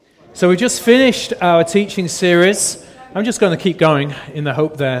So we just finished our teaching series. I'm just going to keep going in the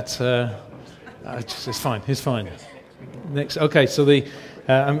hope that it's fine. Next, okay. So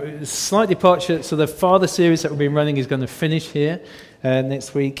the slight departure. So the Father series that we've been running is going to finish here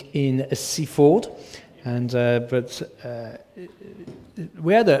next week in Seaford, and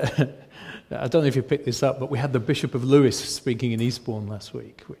we had a. I don't know if you picked this up, but we had the Bishop of Lewis speaking in Eastbourne last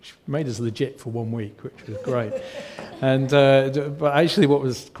week, which made us legit for 1 week, which was great. And but actually what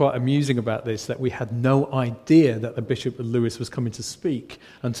was quite amusing about this, that we had no idea that the Bishop of Lewis was coming to speak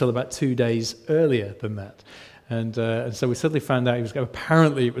until about 2 days earlier than that. And so we suddenly found out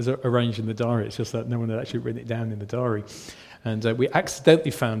apparently it was arranged in the diary, it's just that no one had actually written it down in the diary. And we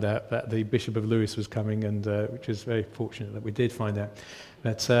accidentally found out that the Bishop of Lewis was coming, and which was very fortunate that we did find out.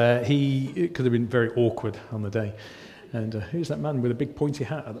 But it could have been very awkward on the day. And who's that man with a big pointy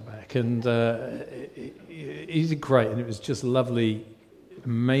hat at the back? And he's great, and it was just lovely,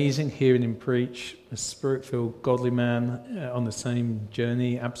 amazing hearing him preach, a spirit-filled, godly man on the same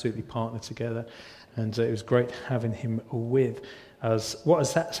journey, absolutely partnered together. And it was great having him with us. What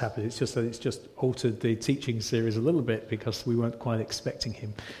has happened? It's just that it's just altered the teaching series a little bit because we weren't quite expecting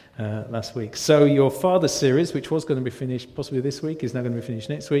him last week. So your Father series, which was going to be finished possibly this week, is now going to be finished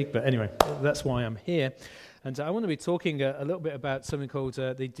next week. But anyway, that's why I'm here. And I want to be talking a little bit about something called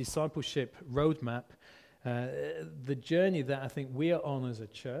the Discipleship Roadmap, the journey that I think we are on as a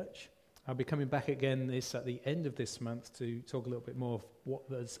church. I'll be coming back again at the end of this month to talk a little bit more of what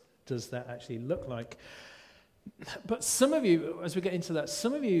does that actually look like. But some of you, as we get into that,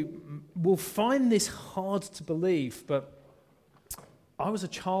 some of you will find this hard to believe, but I was a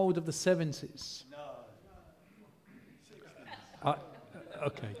child of the 70s. No.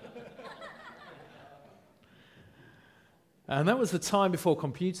 Okay. And that was the time before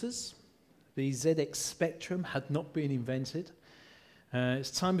computers. The ZX Spectrum had not been invented.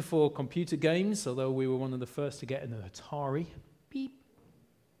 It's time before computer games, although we were one of the first to get an Atari. Beep.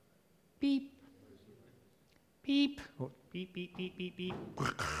 Beep. Beep. Oh, beep, beep, beep, beep, beep.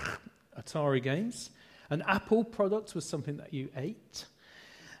 Atari games. An Apple product was something that you ate.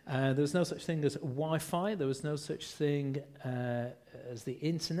 There was no such thing as Wi-Fi. There was no such thing as the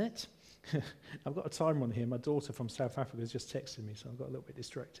internet. I've got a time on here. My daughter from South Africa has just texted me, so I got a little bit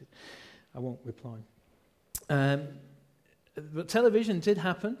distracted. I won't reply. But television did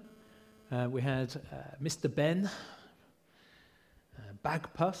happen. We had Mr. Ben,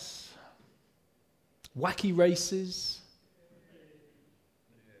 Bagpuss, Wacky Races,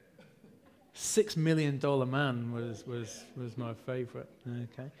 $6 Million Man was my favourite.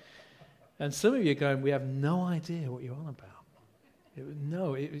 Okay, and some of you are going, we have no idea what you're on about.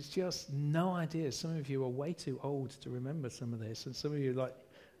 It was just no idea. Some of you are way too old to remember some of this, and some of you like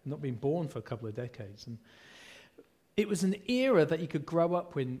not been born for a couple of decades. And it was an era that you could grow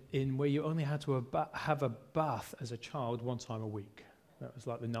up in where you only had to have a bath as a child 1 time a week. That was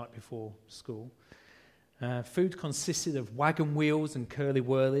like the night before school. Food consisted of wagon wheels and curly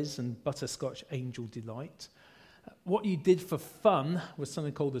whirlies and butterscotch angel delight. What you did for fun was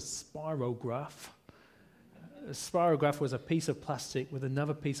something called a spirograph. A spirograph was a piece of plastic with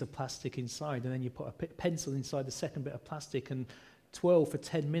another piece of plastic inside, and then you put a pencil inside the second bit of plastic and twirl for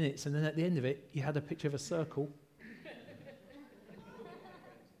 10 minutes, and then at the end of it, you had a picture of a circle.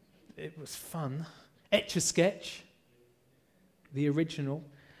 It was fun. Etch-a-Sketch, the original,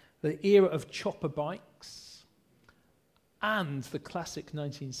 the era of chopper bikes, and the classic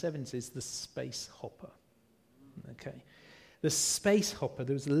 1970s, the space hopper. Okay. The space hopper,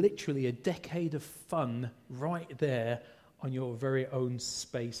 there was literally a decade of fun right there on your very own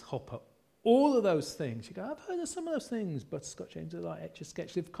space hopper. All of those things, you go, I've heard of some of those things, Butterscotch Angel Delight,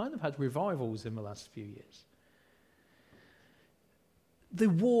 Etch-a-Sketch, they've kind of had revivals in the last few years. They're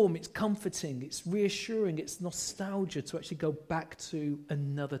warm, it's comforting, it's reassuring, it's nostalgia to actually go back to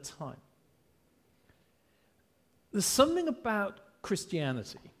another time. There's something about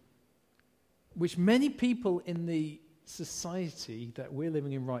Christianity which many people in the society that we're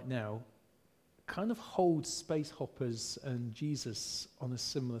living in right now kind of hold space hoppers and Jesus on a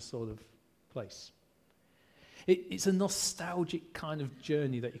similar sort of place. It's a nostalgic kind of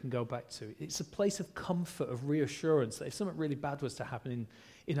journey that you can go back to. It's a place of comfort, of reassurance, that if something really bad was to happen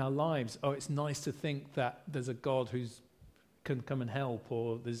in our lives, it's nice to think that there's a God who can come and help,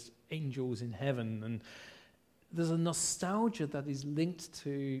 or there's angels in heaven. And there's a nostalgia that is linked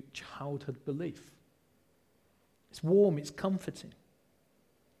to childhood belief. It's warm, it's comforting.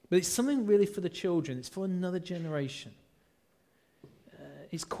 But it's something really for the children. It's for another generation.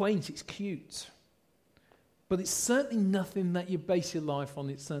 It's quaint, it's cute. But it's certainly nothing that you base your life on.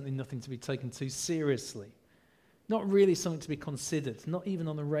 It's certainly nothing to be taken too seriously. Not really something to be considered, not even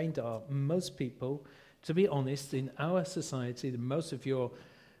on the radar. Most people, to be honest, in our society, most of your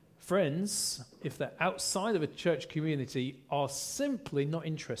friends, if they're outside of a church community, are simply not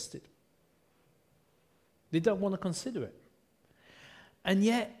interested. They don't want to consider it. And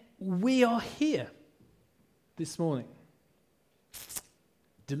yet, we are here this morning,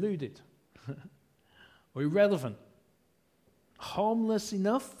 deluded, or irrelevant, harmless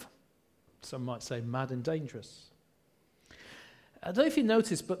enough, some might say mad and dangerous. I don't know if you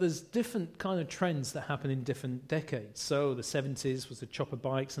noticed, but there's different kind of trends that happen in different decades. So the 70s was the chopper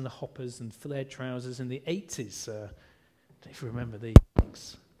bikes and the hoppers and flared trousers. In the 80s, I don't know if you remember these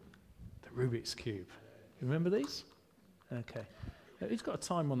things, the Rubik's Cube. You remember these? Okay. Who's got a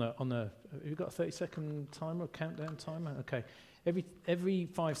time on a you've got a 30-second timer, countdown timer? Okay. Every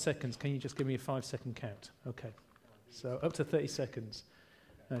 5 seconds, can you just give me a 5-second count? Okay. So up to 30 seconds.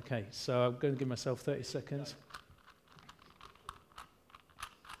 Okay, so I'm going to give myself 30 seconds.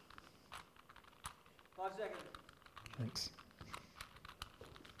 5 seconds. Thanks.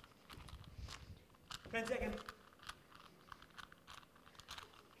 10 seconds.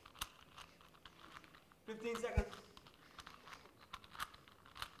 15 seconds.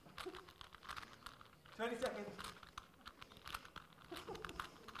 20 seconds.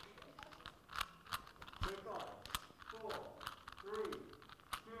 25, 4, 3,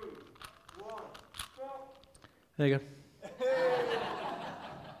 2, 1, stop. There you go.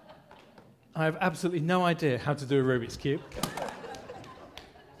 I have absolutely no idea how to do a Rubik's Cube.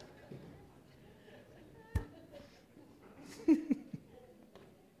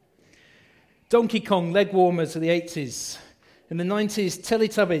 Donkey Kong leg warmers of the 80s. In the 90s,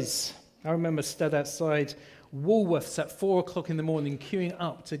 Teletubbies. I remember stood outside Woolworths at 4 o'clock in the morning queuing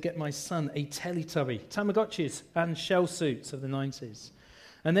up to get my son a Teletubby. Tamagotchis and shell suits of the 90s.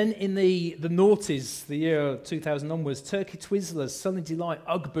 And then in the noughties, the year 2000 onwards, Turkey Twizzlers, Sunny Delight,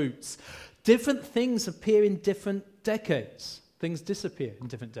 Ugg boots. Different things appear in different decades. Things disappear in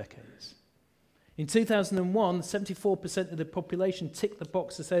different decades. In 2001, 74% of the population ticked the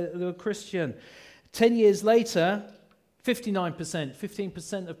box to say that they were Christian. 10 years later, 59%,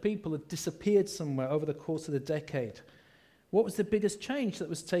 15% of people had disappeared somewhere over the course of the decade. What was the biggest change that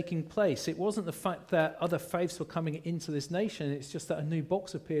was taking place? It wasn't the fact that other faiths were coming into this nation, it's just that a new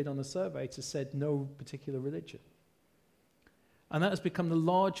box appeared on the survey to said no particular religion. And that has become the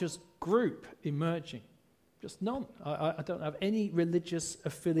largest group emerging. Just none. I don't have any religious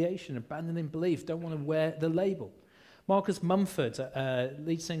affiliation, abandoning belief, don't want to wear the label. Marcus Mumford,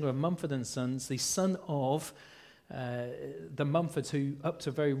 lead singer of Mumford & Sons, the son of the Mumfords, who up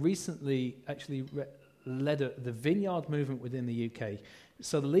to very recently actually led the Vineyard movement within the UK.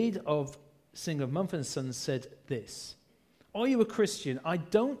 So the lead of singer of Mumford & Sons said this: "Are you a Christian? I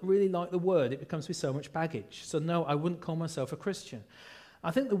don't really like the word. It becomes with so much baggage. So no, I wouldn't call myself a Christian. I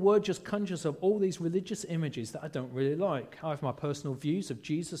think the word just conjures up all these religious images that I don't really like. I have my personal views of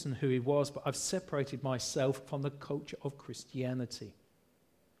Jesus and who he was, but I've separated myself from the culture of Christianity."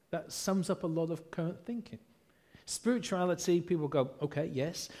 That sums up a lot of current thinking. Spirituality, people go, okay,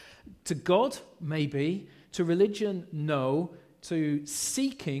 yes. To God, maybe. To religion, no. To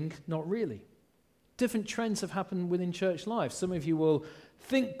seeking, not really. Different trends have happened within church life. Some of you will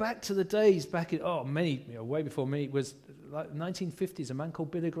think back to the days back in, way before me, it was like the 1950s. A man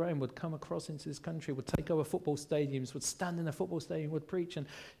called Billy Graham would come across into this country, would take over football stadiums, would stand in a football stadium, would preach, and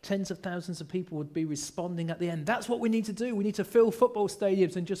tens of thousands of people would be responding at the end. That's what we need to do. We need to fill football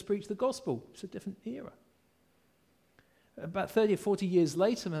stadiums and just preach the gospel. It's a different era. About 30 or 40 years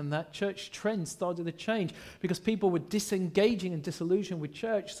later than that, church trends started to change because people were disengaging and disillusioned with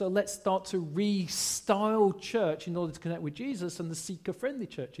church. So let's start to restyle church in order to connect with Jesus, and the seeker-friendly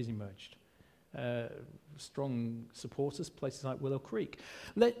churches emerged. Strong supporters, places like Willow Creek.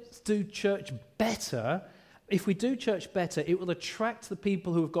 Let's do church better. If we do church better, it will attract the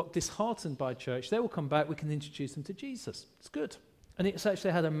people who have got disheartened by church. They will come back. We can introduce them to Jesus. It's good. And it's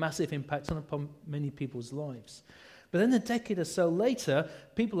actually had a massive impact upon many people's lives. But then a decade or so later,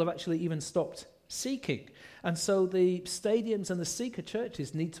 people have actually even stopped seeking. And so the stadiums and the seeker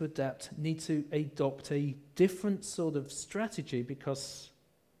churches need to adopt a different sort of strategy because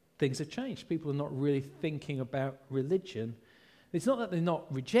things have changed. People are not really thinking about religion. It's not that they're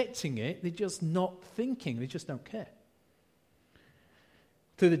not rejecting it, they're just not thinking, they just don't care.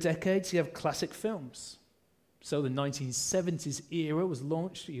 Through the decades, you have classic films. So the 1970s era was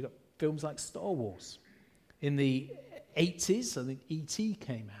launched, you got films like Star Wars. In the 80s, I think E.T.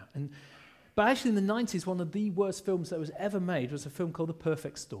 came out. But actually in the 90s, one of the worst films that was ever made was a film called The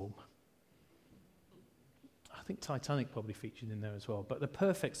Perfect Storm. I think Titanic probably featured in there as well. But The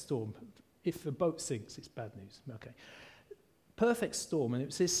Perfect Storm, If a boat sinks, it's bad news. Okay. Perfect storm, and it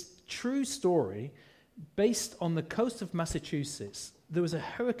was this true story based on the coast of Massachusetts. There was a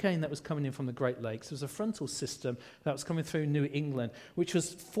hurricane that was coming in from the Great Lakes. There was a frontal system that was coming through New England, which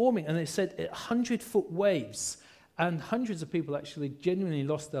was forming, and they said 100-foot waves, and hundreds of people actually genuinely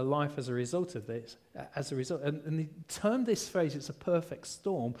lost their life as a result of this. And they termed this phrase, it's a perfect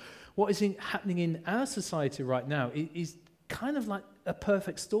storm. What is happening in our society right now is kind of like a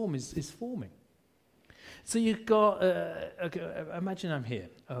perfect storm is forming. So you've got, imagine I'm here.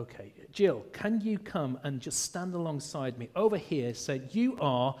 Okay, Jill, can you come and just stand alongside me over here? Say, you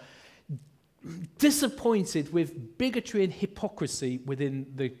are disappointed with bigotry and hypocrisy within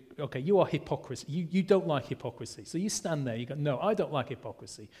the, okay, you are hypocrisy. You don't like hypocrisy. So you stand there, you go, no, I don't like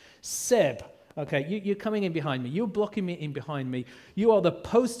hypocrisy. Seb, okay, you're coming in behind me. You're blocking me in behind me. You are the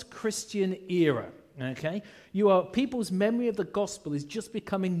post-Christian era. Okay, people's memory of the gospel is just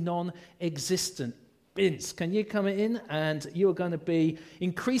becoming non-existent. Vince, can you come in? And you are going to be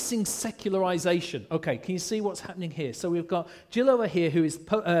increasing secularization. Okay, can you see what's happening here? So we've got Jill over here who is,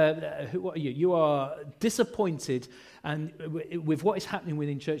 what are you? You are disappointed and with what is happening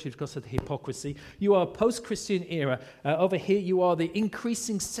within churches because of the hypocrisy. You are post-Christian era. Over here you are the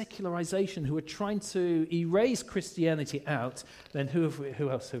increasing secularization who are trying to erase Christianity out. Then who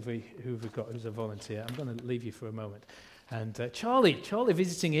else have we got who's a volunteer? I'm going to leave you for a moment. And Charlie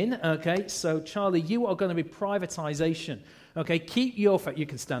visiting in. Okay, so Charlie, you are going to be privatization. Okay, keep your faith. You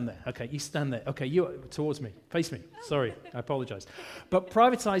can stand there. Okay, you stand there. Okay, you towards me. Face me. Sorry, I apologize. But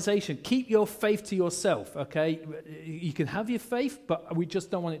privatization, keep your faith to yourself. Okay, you can have your faith, but we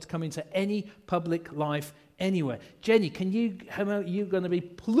just don't want it to come into any public life anywhere. Jenny, you're going to be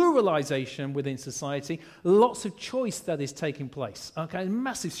pluralization within society. Lots of choice that is taking place. Okay,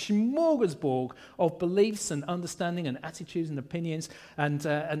 massive smorgasbord of beliefs and understanding and attitudes and opinions, and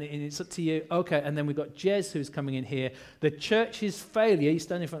it's up to you. Okay, and then we've got Jez who's coming in here. The church's failure, you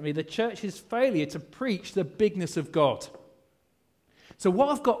stand in front of me, the church's failure to preach the bigness of God. So what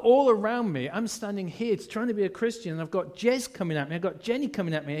I've got all around me, I'm standing here trying to be a Christian, and I've got Jez coming at me, I've got Jenny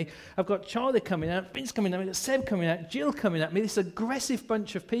coming at me, I've got Charlie coming out, Vince coming at me, I've got Seb coming at, Jill coming at me, this aggressive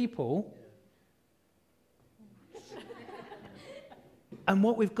bunch of people. And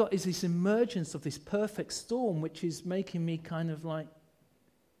what we've got is this emergence of this perfect storm, which is making me kind of like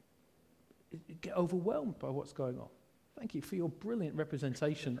get overwhelmed by what's going on. Thank you for your brilliant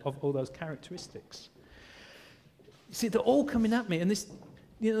representation of all those characteristics. You see, they're all coming at me, and this,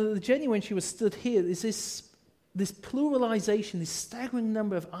 the Jenny, when she was stood here, is this pluralization, this staggering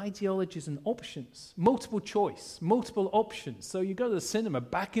number of ideologies and options, multiple choice, multiple options. So you go to the cinema.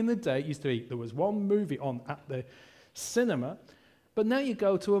 Back in the day, it used to be there was one movie on at the cinema, but now you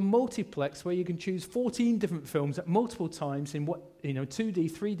go to a multiplex where you can choose 14 different films at multiple times in 2D,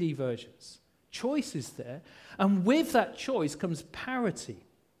 3D versions. Choice is there, and with that choice comes parity.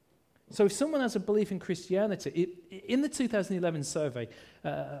 So if someone has a belief in Christianity, in the 2011 survey,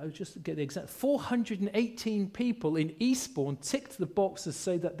 I'll just get the exact, 418 people in Eastbourne ticked the box to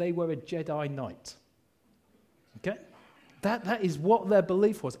say that they were a Jedi Knight. Okay? That is what their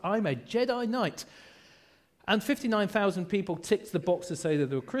belief was. I'm a Jedi Knight. And 59,000 people ticked the box to say that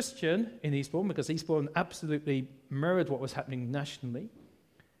they were Christian in Eastbourne, because Eastbourne absolutely mirrored what was happening nationally.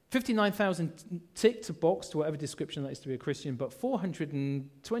 59,000 ticked a box to whatever description that is to be a Christian, but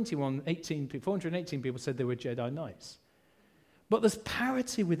 418 people said they were Jedi Knights. But there's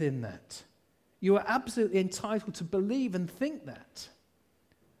parity within that. You are absolutely entitled to believe and think that,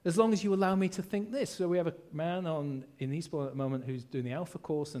 as long as you allow me to think this. So we have a man in Eastbourne at the moment who's doing the Alpha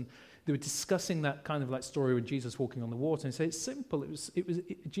course, and they were discussing that kind of like story with Jesus walking on the water, and say it's simple. It was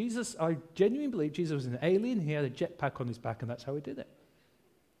Jesus. I genuinely believe Jesus was an alien. He had a jetpack on his back, and that's how he did it.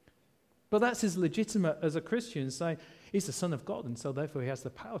 But that's as legitimate as a Christian saying he's the Son of God, and so therefore he has the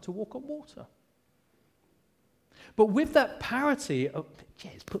power to walk on water. But with that parity,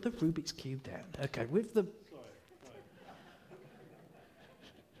 yes, put the Rubik's Cube down. Okay, with the... Sorry.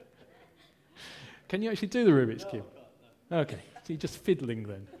 Can you actually do the Rubik's Cube? No. Okay, so you're just fiddling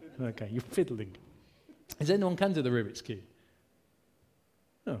then. Okay, you're fiddling. Is anyone can do the Rubik's Cube?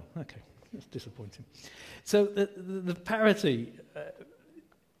 Oh, okay, that's disappointing. So the parity...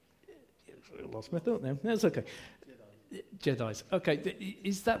 lost my thought now. That's okay. Jedis. Okay.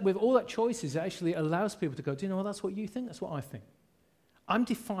 Is that with all that choices, it actually allows people to go, do you know what, that's what you think, that's what I think. I'm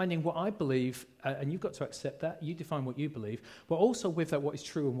defining what I believe, and you've got to accept that. You define what you believe. But also with that, what is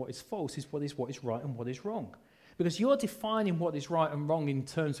true and what is false is what is right and what is wrong. Because you're defining what is right and wrong in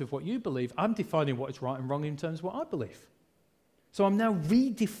terms of what you believe. I'm defining what is right and wrong in terms of what I believe. So I'm now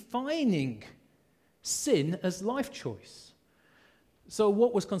redefining sin as life choice. So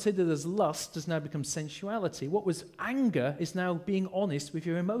what was considered as lust has now become sensuality. What was anger is now being honest with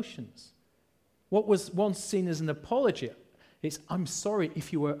your emotions. What was once seen as an apology, it's, I'm sorry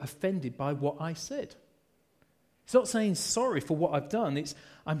if you were offended by what I said. It's not saying sorry for what I've done. It's,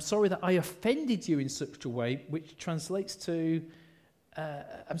 I'm sorry that I offended you in such a way, which translates to,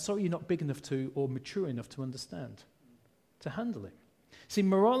 I'm sorry you're not big enough to or mature enough to understand, to handle it. See,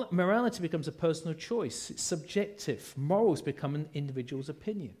 morality becomes a personal choice. It's subjective. Morals become an individual's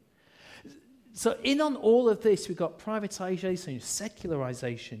opinion. So in on all of this, we've got privatization,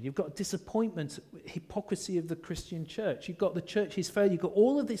 secularization. You've got disappointment, hypocrisy of the Christian church. You've got the church's failure. You've got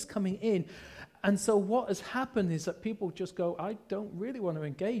all of this coming in. And so what has happened is that people just go, I don't really want to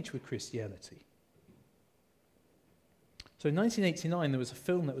engage with Christianity. So in 1989, there was a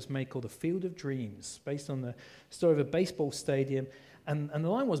film that was made called The Field of Dreams, based on the story of a baseball stadium. And the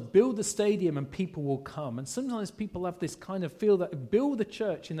line was, build the stadium and people will come. And sometimes people have this kind of feel that build the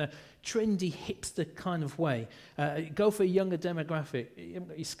church in a trendy, hipster kind of way. Go for a younger demographic. You haven't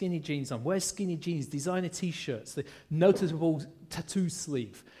got your skinny jeans on. Wear skinny jeans, designer T-shirts, the noticeable tattoo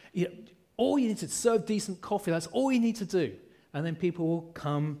sleeve. All you need to serve decent coffee. That's all you need to do. And then people will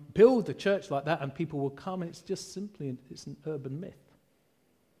come, build the church like that, and people will come, and it's just simply, it's an urban myth.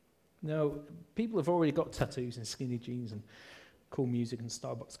 No, people have already got tattoos and skinny jeans and cool music and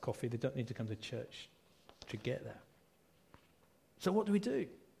Starbucks coffee. They don't need to come to church to get there. So what do we do?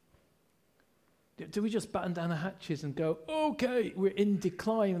 Do we just batten down the hatches and go, okay, we're in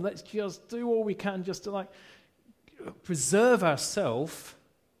decline, let's just do all we can just to preserve ourselves,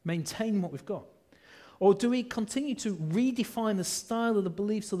 maintain what we've got? Or do we continue to redefine the style of the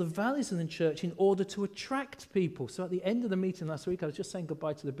beliefs or the values in the church in order to attract people? So at the end of the meeting last week, I was just saying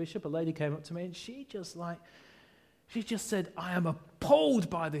goodbye to the bishop. A lady came up to me and she just said, I am appalled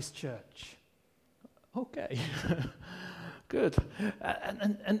by this church. Okay, good.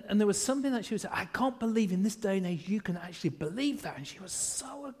 And there was something that she was saying, I can't believe in this day and age you can actually believe that. And she was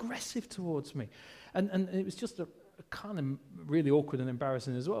so aggressive towards me. And it was just a kind of really awkward and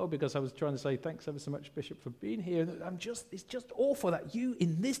embarrassing as well, because I was trying to say, thanks ever so much, Bishop, for being here. It's just awful that you,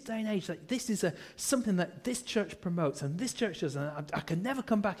 in this day and age, that this is something that this church promotes and this church does, and I can never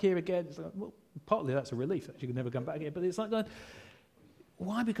come back here again. It's like, well, partly that's a relief that she could never come back here, but it's like,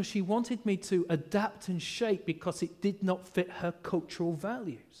 why? Because she wanted me to adapt and shape because it did not fit her cultural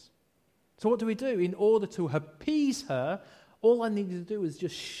values. So what do we do? In order to appease her, all I needed to do was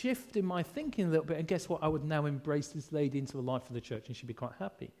just shift in my thinking a little bit, and guess what? I would now embrace this lady into the life of the church, and she'd be quite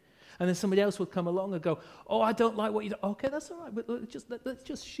happy. And then somebody else would come along and go, oh, I don't like what you do. Okay, that's all right, but let's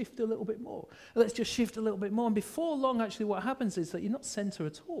just shift a little bit more. Let's just shift a little bit more. And before long, actually, what happens is that you're not center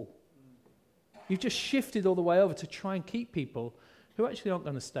at all. You've just shifted all the way over to try and keep people who actually aren't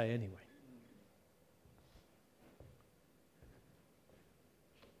going to stay anyway.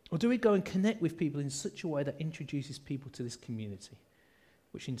 Or do we go and connect with people in such a way that introduces people to this community,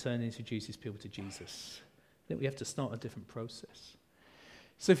 which in turn introduces people to Jesus? I think we have to start a different process.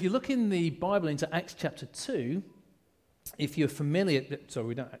 So if you look in the Bible into Acts chapter 2, if you're familiar,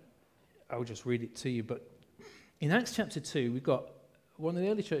 I'll just read it to you, but in Acts chapter 2, we've got one of the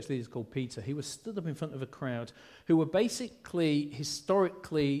early church leaders called Peter. He was stood up in front of a crowd who were basically,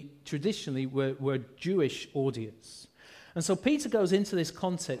 historically, traditionally, were Jewish audience. And so Peter goes into this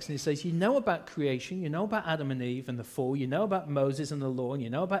context and he says, you know about creation, you know about Adam and Eve and the fall, you know about Moses and the law, and you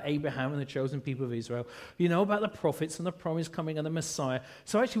know about Abraham and the chosen people of Israel, you know about the prophets and the promise coming of the Messiah.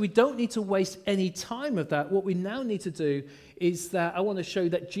 So actually we don't need to waste any time of that. What we now need to do is that I want to show you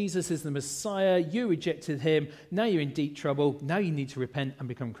that Jesus is the Messiah, you rejected him, now you're in deep trouble, now you need to repent and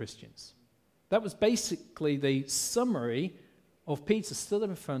become Christians. That was basically the summary of Peter stood up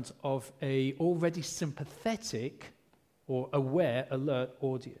in front of a already sympathetic or aware, alert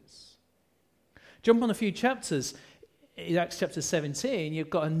audience. Jump on a few chapters. In Acts chapter 17, you've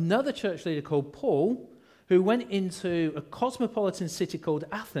got another church leader called Paul who went into a cosmopolitan city called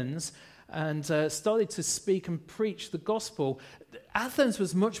Athens and started to speak and preach the gospel. Athens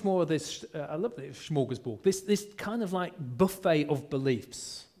was much more of this, I love this smorgasbord, this kind of like buffet of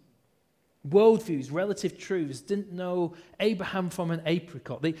beliefs. Worldviews, relative truths, didn't know Abraham from an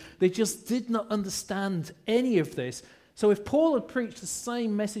apricot. They just did not understand any of this. So if Paul had preached the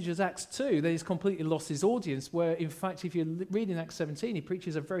same message as Acts 2, then he's completely lost his audience, where in fact if you read in Acts 17, he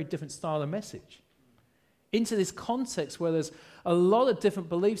preaches a very different style of message. Into this context where there's a lot of different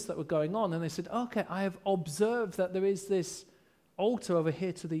beliefs that were going on, and they said, okay, I have observed that there is this altar over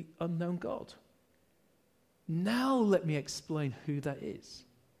here to the unknown God. Now let me explain who that is.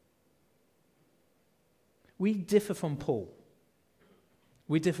 We differ from Paul.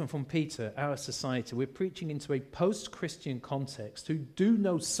 We're different from Peter, our society. We're preaching into a post-Christian context who do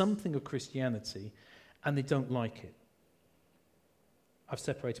know something of Christianity and they don't like it. I've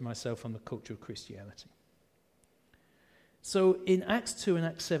separated myself from the culture of Christianity. So in Acts 2 and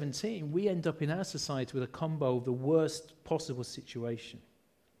Acts 17, we end up in our society with a combo of the worst possible situation.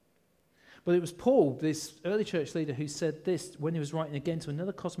 But it was Paul, this early church leader, who said this when he was writing again to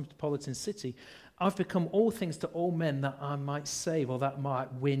another cosmopolitan city, I've become all things to all men that I might save or that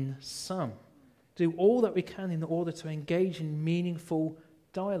might win some. Do all that we can in order to engage in meaningful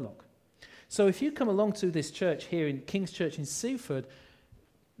dialogue. So if you come along to this church here in King's Church in Seaford,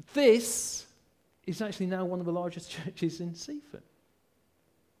 this is actually now one of the largest churches in Seaford.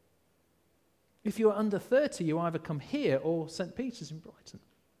 If you're under 30, you either come here or St. Peter's in Brighton.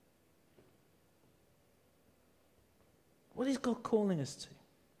 What is God calling us to?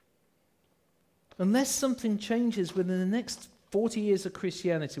 Unless something changes within the next 40 years of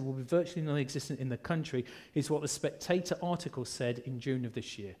Christianity will be virtually non-existent in the country, is what the Spectator article said in June of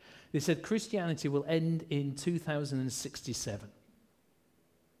this year. They said Christianity will end in 2067.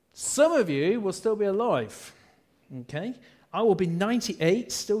 Some of you will still be alive, okay? I will be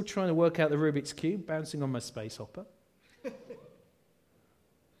 98, still trying to work out the Rubik's Cube, bouncing on my space hopper.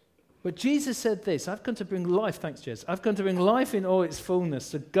 But Jesus said this, I've come to bring life, thanks Jez, I've come to bring life in all its fullness,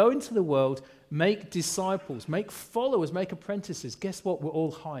 so go into the world, make disciples, make followers, make apprentices. Guess what? We're all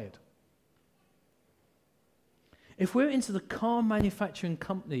hired. If we're into the car manufacturing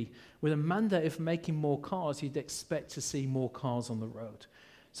company with a mandate of making more cars, you'd expect to see more cars on the road.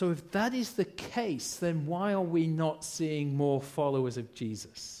 So if that is the case, then why are we not seeing more followers of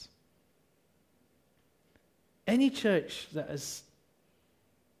Jesus? Any church that has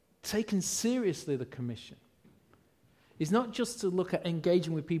taken seriously the commission is not just to look at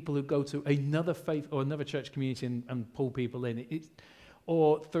engaging with people who go to another faith or another church community and pull people in,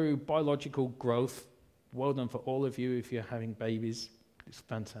 or through biological growth. Well done for all of you if you're having babies. It's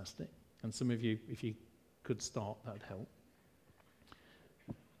fantastic. And some of you, if you could start, that would help.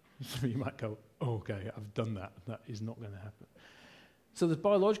 Some of you might go, oh, okay, I've done that. That is not going to happen. So there's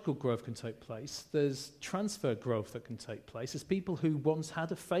biological growth can take place. There's transfer growth that can take place. There's people who once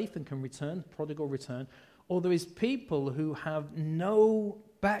had a faith and can return, prodigal return. Or there is people who have no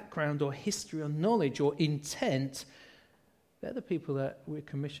background or history or knowledge or intent. They're the people that we're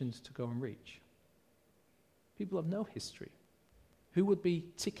commissioned to go and reach. People have no history. Who would be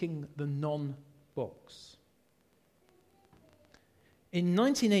ticking the non-box? In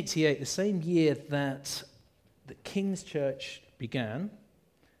 1988, the same year that the King's Church began,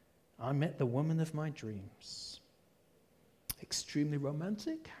 I met the woman of my dreams. Extremely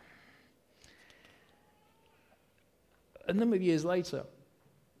romantic. A number of years later,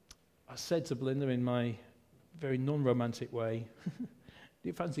 I said to Belinda in my very non-romantic way, do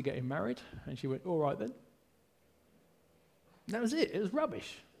you fancy getting married? And she went, all right then. And that was it. It was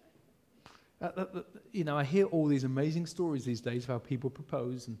rubbish. I hear all these amazing stories these days of how people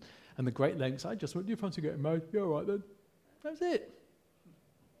propose and the great lengths. I just went, do you fancy getting married? Yeah, all right then. That was it.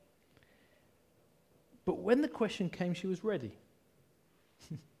 But when the question came, she was ready.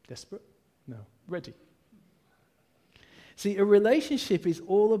 Desperate? No, ready. See, a relationship is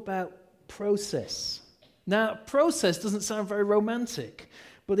all about process. Now, process doesn't sound very romantic,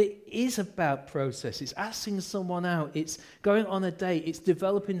 but it is about process. It's asking someone out. It's going on a date. It's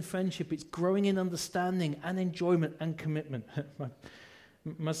developing friendship. It's growing in understanding and enjoyment and commitment.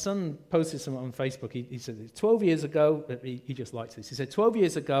 My son posted something on Facebook. He said, 12 years ago, he just liked this. He said, 12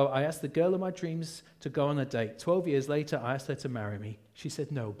 years ago, I asked the girl of my dreams to go on a date. 12 years later, I asked her to marry me. She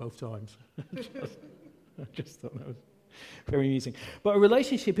said no both times. I just thought that was very amusing. But a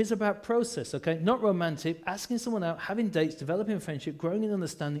relationship is about process, okay? Not romantic, asking someone out, having dates, developing friendship, growing in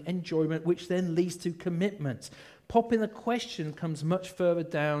understanding, enjoyment, which then leads to commitment. Popping a question comes much further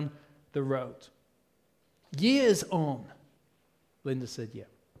down the road. Years on, Linda said, yeah.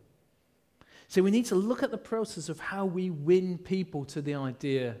 So we need to look at the process of how we win people to the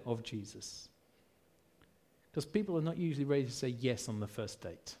idea of Jesus. Because people are not usually ready to say yes on the first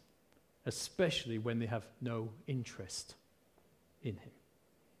date, especially when they have no interest in him.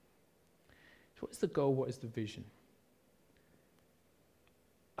 So what is the goal? What is the vision?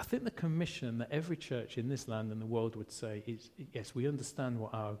 I think the commission that every church in this land and the world would say is, yes, we understand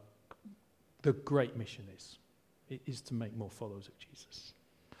what the great mission is. It is to make more followers of Jesus.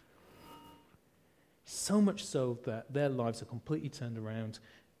 So much so that their lives are completely turned around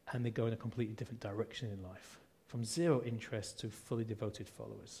and they go in a completely different direction in life. From zero interest to fully devoted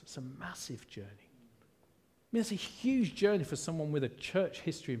followers. It's a massive journey. I mean, it's a huge journey for someone with a church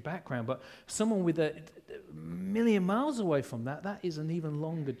history and background, but someone with a million miles away from that. That is an even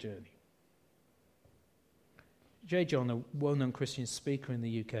longer journey. J. John, a well-known Christian speaker in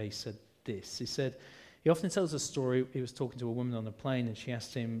the UK, said this. He said, he often tells a story. He was talking to a woman on a plane, and she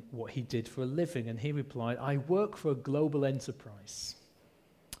asked him what he did for a living, and he replied, I work for a global enterprise.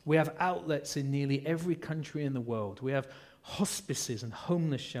 We have outlets in nearly every country in the world. We have hospices and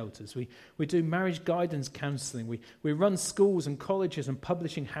homeless shelters. We do marriage guidance counseling. We run schools and colleges and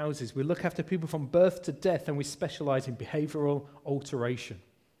publishing houses. We look after people from birth to death, and we specialize in behavioral alteration.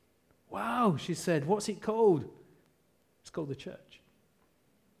 Wow, she said, what's it called? It's called the church.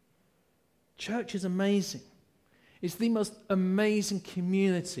 Church is amazing. It's the most amazing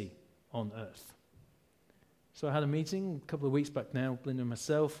community on earth. So I had a meeting a couple of weeks back now. Belinda and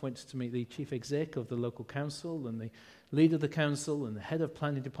myself went to meet the chief exec of the local council and the leader of the council and the head of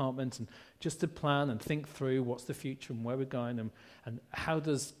planning department, and just to plan and think through what's the future and where we're going, and how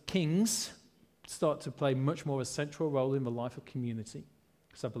does Kings start to play much more a central role in the life of community,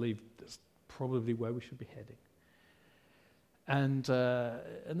 because I believe that's probably where we should be heading. And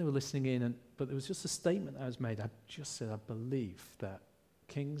they were listening in, but there was just a statement that was made. I just said, I believe that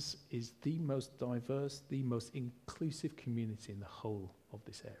Kings is the most diverse, the most inclusive community in the whole of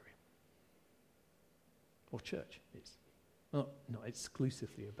this area. Or church is. Not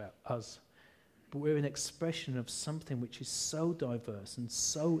exclusively about us, but we're an expression of something which is so diverse and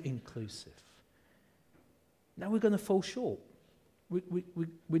so inclusive. Now we're going to fall short.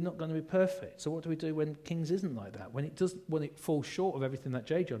 We're not going to be perfect. So what do we do when Kings isn't like that? When it falls short of everything that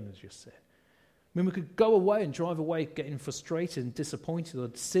J. John has just said? I mean, we could go away and drive away getting frustrated and disappointed or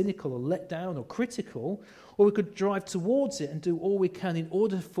cynical or let down or critical, or we could drive towards it and do all we can in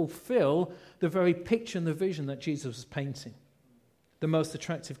order to fulfill the very picture and the vision that Jesus was painting. The most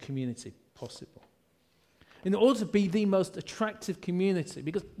attractive community possible. In order to be the most attractive community,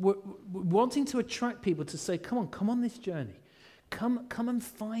 because we're wanting to attract people to say, come on this journey. Come and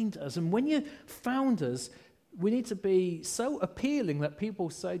find us. And when you found us, we need to be so appealing that people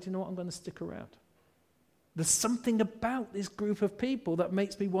say, do you know what, I'm going to stick around. There's something about this group of people that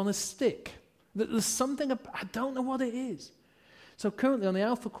makes me want to stick. There's something, I don't know what it is. So currently on the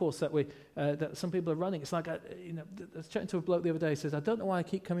Alpha course that some people are running, it's like, I was chatting to a bloke the other day, he says, I don't know why I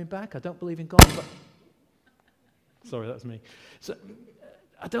keep coming back. I don't believe in God. But sorry, that's me. So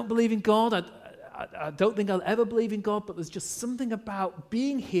I don't believe in God. I don't think I'll ever believe in God, but there's just something about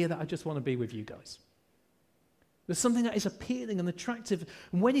being here that I just want to be with you guys. There's something that is appealing and attractive.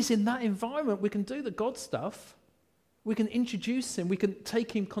 And when he's in that environment, we can do the God stuff. We can introduce him. We can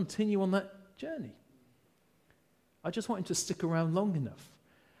take him, continue on that journey. I just want him to stick around long enough.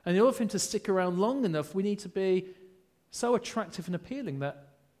 And in order for him to stick around long enough, we need to be so attractive and appealing that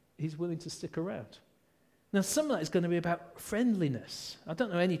he's willing to stick around. Now, some of that is going to be about friendliness. I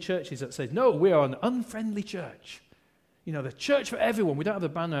don't know any churches that say, no, we are an unfriendly church. You know, the church for everyone. We don't have a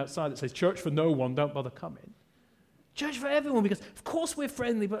banner outside that says, church for no one, don't bother coming. Church for everyone, because of course we're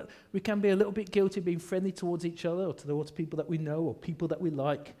friendly, but we can be a little bit guilty of being friendly towards each other or towards people that we know or people that we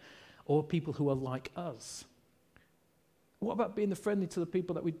like or people who are like us. What about being friendly to the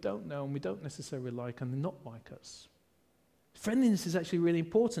people that we don't know and we don't necessarily like and they're not like us? Friendliness is actually really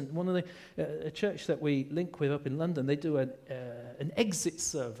important. One of a church that we link with up in London, they do an exit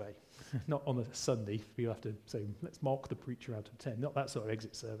survey. Not on a Sunday, you have to say, let's mark the preacher out of 10. Not that sort of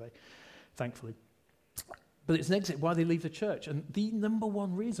exit survey, thankfully. But it's an exit why they leave the church. And the number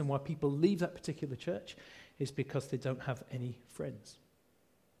one reason why people leave that particular church is because they don't have any friends.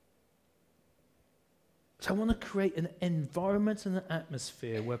 So I want to create an environment and an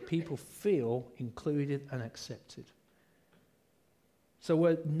atmosphere where people feel included and accepted. So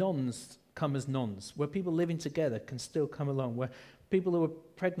where nons come as nons, where people living together can still come along, where people who are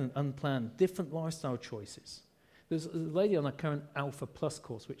pregnant, unplanned, different lifestyle choices. There's a lady on our current Alpha Plus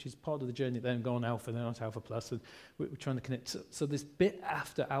course, which is part of the journey. They don't go on Alpha, they're not Alpha Plus, and we're trying to connect. So this bit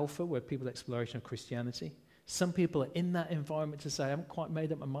after Alpha, where people exploration of Christianity, some people are in that environment to say, I haven't quite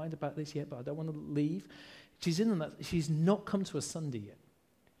made up my mind about this yet, but I don't want to leave. She's in on that. She's not come to a Sunday yet.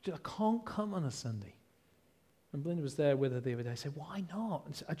 She said, I can't come on a Sunday. And Belinda was there with her the other day. I said, why not?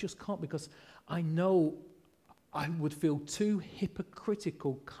 And she said, I just can't because I know I would feel too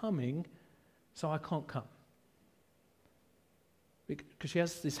hypocritical coming, so I can't come. Because she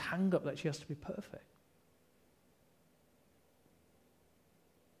has this hang-up that she has to be perfect.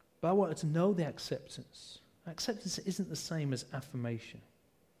 But I want her to know the acceptance. Acceptance isn't the same as affirmation,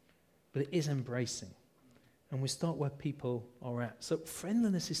 but it is embracing. And we start where people are at. So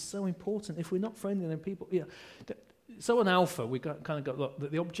friendliness is so important. If we're not friendly, then people... So on Alpha, we kind of got, look,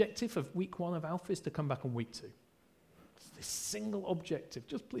 the objective of week 1 of Alpha is to come back on week 2. It's this single objective.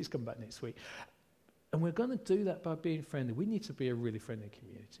 Just please come back next week. And we're going to do that by being friendly. We need to be a really friendly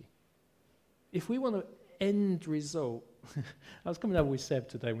community. If we want to end result, I was coming over with Seb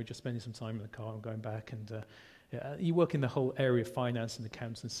today, we're just spending some time in the car and going back, and you work in the whole area of finance and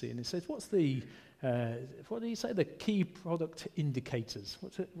accountancy, and it says, what's the, what do you say, the key product indicators?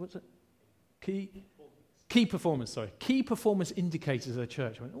 What's it? Key performance indicators of a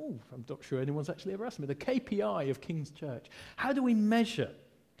church. I went, I'm not sure anyone's actually ever asked me. The KPI of King's Church. How do we measure?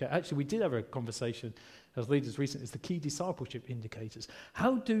 Okay, actually, we did have a conversation as leaders recently. It's the key discipleship indicators.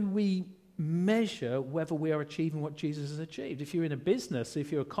 How do we measure whether we are achieving what Jesus has achieved? If you're in a business,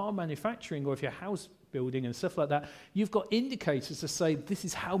 if you're car manufacturing, or if you're house building and stuff like that, you've got indicators to say this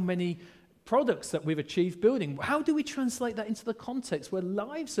is how many products that we've achieved building. How do we translate that into the context where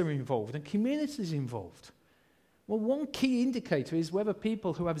lives are involved and communities involved? Well, one key indicator is whether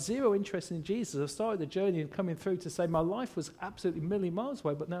people who have zero interest in Jesus have started the journey and coming through to say, my life was absolutely a million miles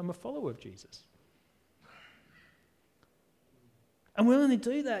away, but now I'm a follower of Jesus. And we only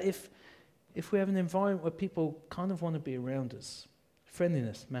do that if we have an environment where people kind of want to be around us.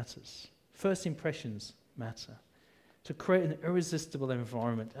 Friendliness matters. First impressions matter. To create an irresistible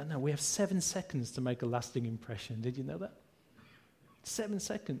environment. I know we have 7 seconds to make a lasting impression. Did you know that? 7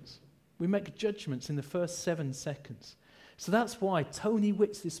 seconds. We make judgments in the first 7 seconds. So that's why Tony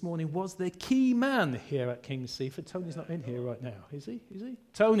Witts this morning was the key man here at King's Seaford. Tony's not in here right now, is he?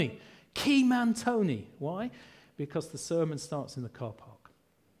 Tony. Key man Tony. Why? Because the sermon starts in the car park.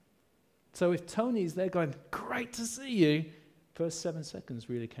 So if Tony's there going, great to see you, first 7 seconds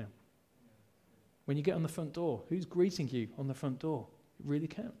really count. When you get on the front door, who's greeting you on the front door? It really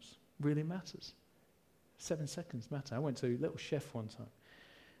counts, really matters. 7 seconds matter. I went to Little Chef one time,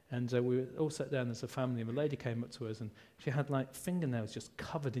 and we were all sat down as a family, and a lady came up to us, and she had like fingernails just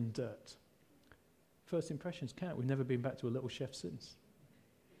covered in dirt. First impressions count. We've never been back to a Little Chef since.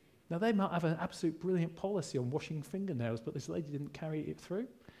 Now, they might have an absolute brilliant policy on washing fingernails, but this lady didn't carry it through.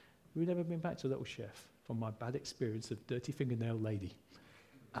 We've never been back to a Little Chef from my bad experience of dirty fingernail lady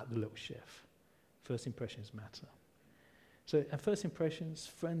at the Little Chef. First impressions matter. So first impressions,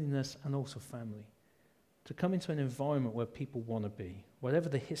 friendliness, and also family. To come into an environment where people want to be. Whatever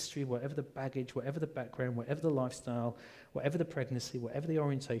the history, whatever the baggage, whatever the background, whatever the lifestyle, whatever the pregnancy, whatever the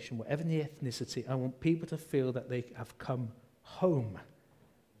orientation, whatever the ethnicity, I want people to feel that they have come home.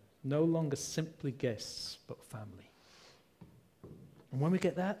 No longer simply guests, but family. And when we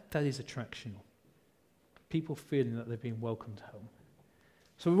get that, that is attractional. People feeling that they're being welcomed home.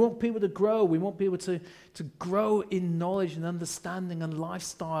 So we want people to grow. We want people to grow in knowledge and understanding and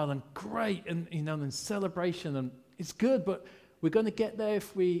lifestyle and great and and celebration, and it's good. But we're going to get there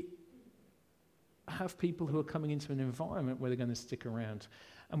if we have people who are coming into an environment where they're going to stick around,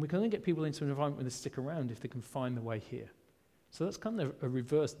 and we're going to get people into an environment where they stick around if they can find the way here. So that's kind of a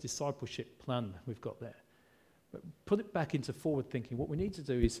reverse discipleship plan we've got there. But put it back into forward thinking. What we need to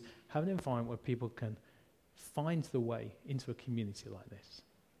do is have an environment where people can find the way into a community like this.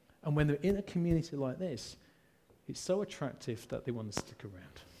 And when they're in a community like this, it's so attractive that they want to stick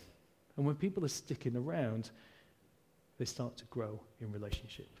around. And when people are sticking around, they start to grow in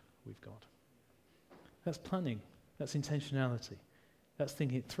relationship with God. That's planning. That's intentionality. That's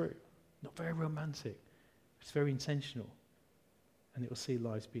thinking it through. Not very romantic. It's very intentional. And it will see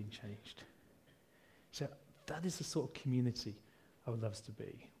lives being changed. So that is the sort of community I would love us to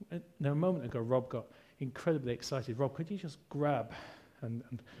be. Now, a moment ago, Rob got incredibly excited. Rob, could you just grab and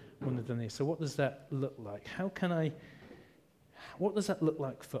one of them here? So what does that look like? What does that look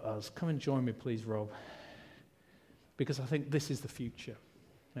like for us? Come and join me, please, Rob. Because I think this is the future.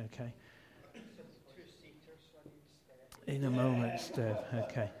 Okay? In a moment, Steph.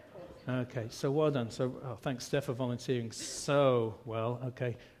 Okay, so well done. So, thanks, Steph, for volunteering so well.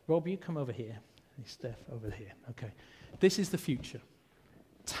 Okay, Rob, you come over here. Steph, over here. Okay, this is the future.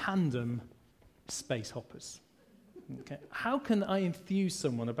 Tandem space hoppers. Okay, how can I enthuse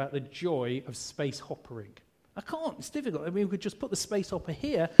someone about the joy of space hoppering? I can't. It's difficult. I mean, we could just put the space hopper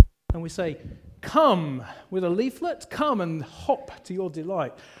here, and we say, "Come with a leaflet. Come and hop to your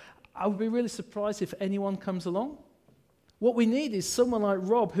delight." I would be really surprised if anyone comes along. What we need is someone like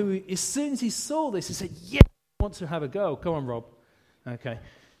Rob who, as soon as he saw this, he said, "Yeah, I want to have a go." Come on, Rob. Okay.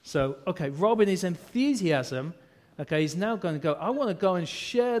 So, Rob in his enthusiasm, he's now going to go, I want to go and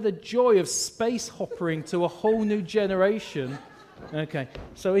share the joy of space hoppering to a whole new generation. Okay.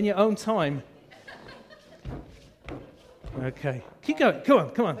 So in your own time. Okay. Keep going.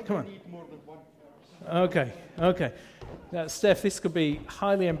 Come on. Okay. Now, Steph, this could be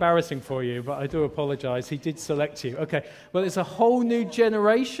highly embarrassing for you, but I do apologize. He did select you. Okay. Well, there's a whole new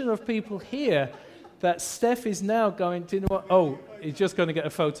generation of people here that Steph is now going to, He's just going to get a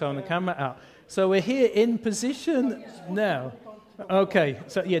photo on the camera out. So we're here in position now. Okay,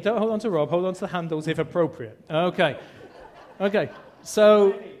 so yeah, don't hold on to Rob. Hold on to the handles if appropriate. Okay.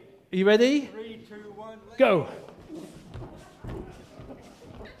 So, are you ready? 3, 2, 1, Go.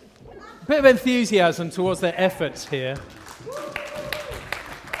 Bit of enthusiasm towards their efforts here.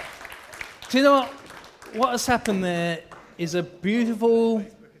 Do you know what has happened there is a beautiful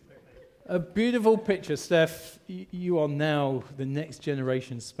picture. Steph, you are now the next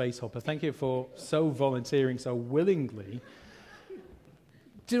generation space hopper. Thank you for so volunteering so willingly.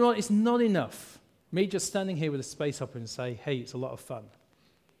 Do you know what? It's not enough. Me just standing here with a space hopper and say, hey, it's a lot of fun.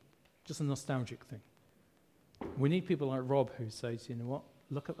 Just a nostalgic thing. We need people like Rob who says, you know what?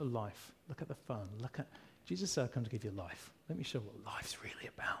 Look at the life. Look at the fun. Jesus said, I've come to give you life. Let me show what life's really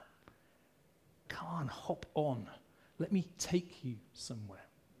about. Come on, hop on. Let me take you somewhere.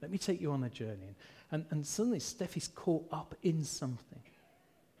 Let me take you on a journey. And suddenly Steph is caught up in something.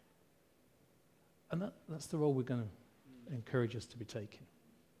 And that's the role we're going to encourage us to be taking.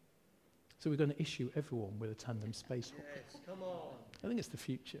 So we're going to issue everyone with a tandem space hopper. Yes, come on. I think it's the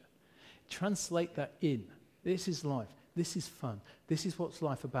future. Translate that in. This is life. This is fun. This is what's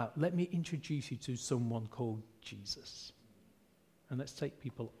life about. Let me introduce you to someone called Jesus. And let's take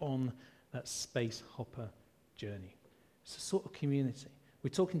people on that space hopper journey. It's a sort of community. We're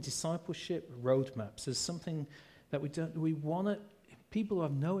talking discipleship roadmaps. There's something that we want to, people who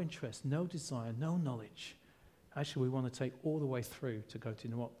have no interest, no desire, no knowledge. Actually, we want to take all the way through to go to,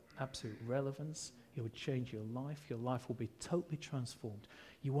 you know what, absolute relevance. It would change your life. Your life will be totally transformed.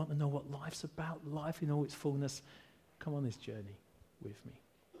 You want to know what life's about, life in all its fullness. Come on this journey with me.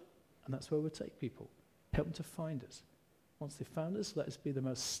 And that's where we'll take people. Help them to find us. Once they've found us, let us be the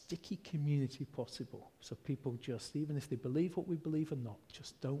most sticky community possible. So people just, even if they believe what we believe or not,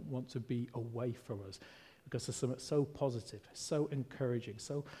 just don't want to be away from us. Because there's something so positive, so encouraging,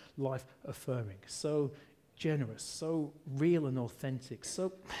 so life-affirming, so generous, so real and authentic,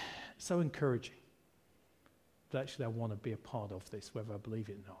 so encouraging. That actually I want to be a part of this, whether I believe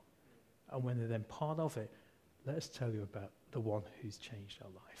it or not. And when they're then part of it, let us tell you about the one who's changed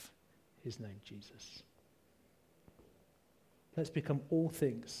our life. His name, Jesus. Let's become all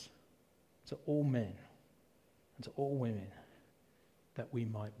things to all men and to all women that we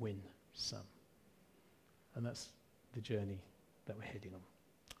might win some. And that's the journey that we're heading on.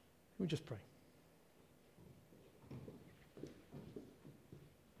 We'll just pray.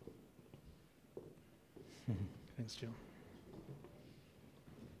 Thanks, John.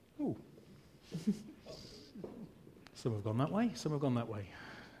 Ooh. Some have gone that way, some have gone that way.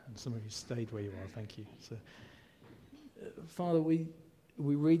 And some of you stayed where you are. Thank you. So, Father, we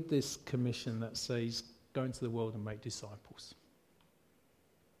read this commission that says, go into the world and make disciples.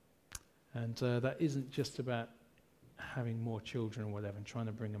 And that isn't just about having more children or whatever and trying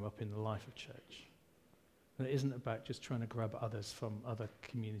to bring them up in the life of church. And it isn't about just trying to grab others from other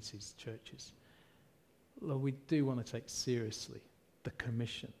communities, churches. Lord, we do want to take seriously the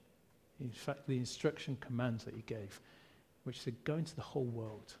commission. In fact, the instruction commands that you gave, which said, go into the whole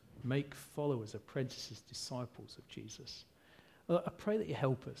world, make followers, apprentices, disciples of Jesus. I pray that you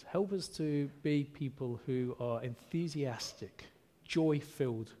help us. Help us to be people who are enthusiastic,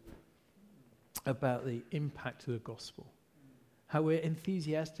 joy-filled about the impact of the gospel. How we're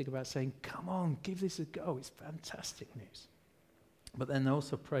enthusiastic about saying, come on, give this a go. It's fantastic news. But then I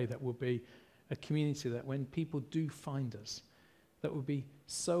also pray that we'll be a community that when people do find us, that will be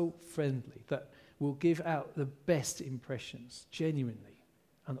so friendly, that we'll give out the best impressions, genuinely,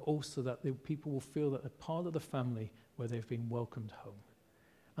 and also that the people will feel that they're part of the family where they've been welcomed home.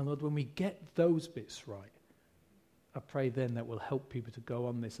 And Lord, when we get those bits right, I pray then that will help people to go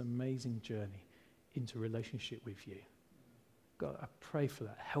on this amazing journey into relationship with you. God, I pray for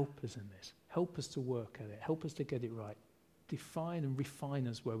that. Help us in this. Help us to work at it. Help us to get it right. Define and refine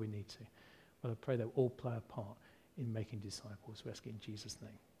us where we need to. But I pray that we'll all play a part in making disciples. We ask it in Jesus'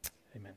 name.